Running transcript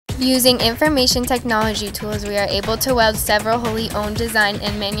Using information technology tools, we are able to weld several wholly owned design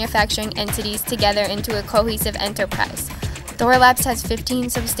and manufacturing entities together into a cohesive enterprise. Thorlabs has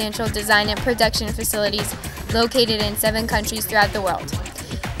 15 substantial design and production facilities located in 7 countries throughout the world.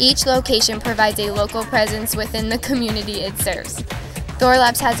 Each location provides a local presence within the community it serves.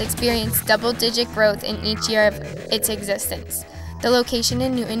 Thorlabs has experienced double-digit growth in each year of its existence. The location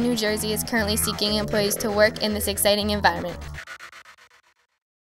in Newton, New Jersey is currently seeking employees to work in this exciting environment.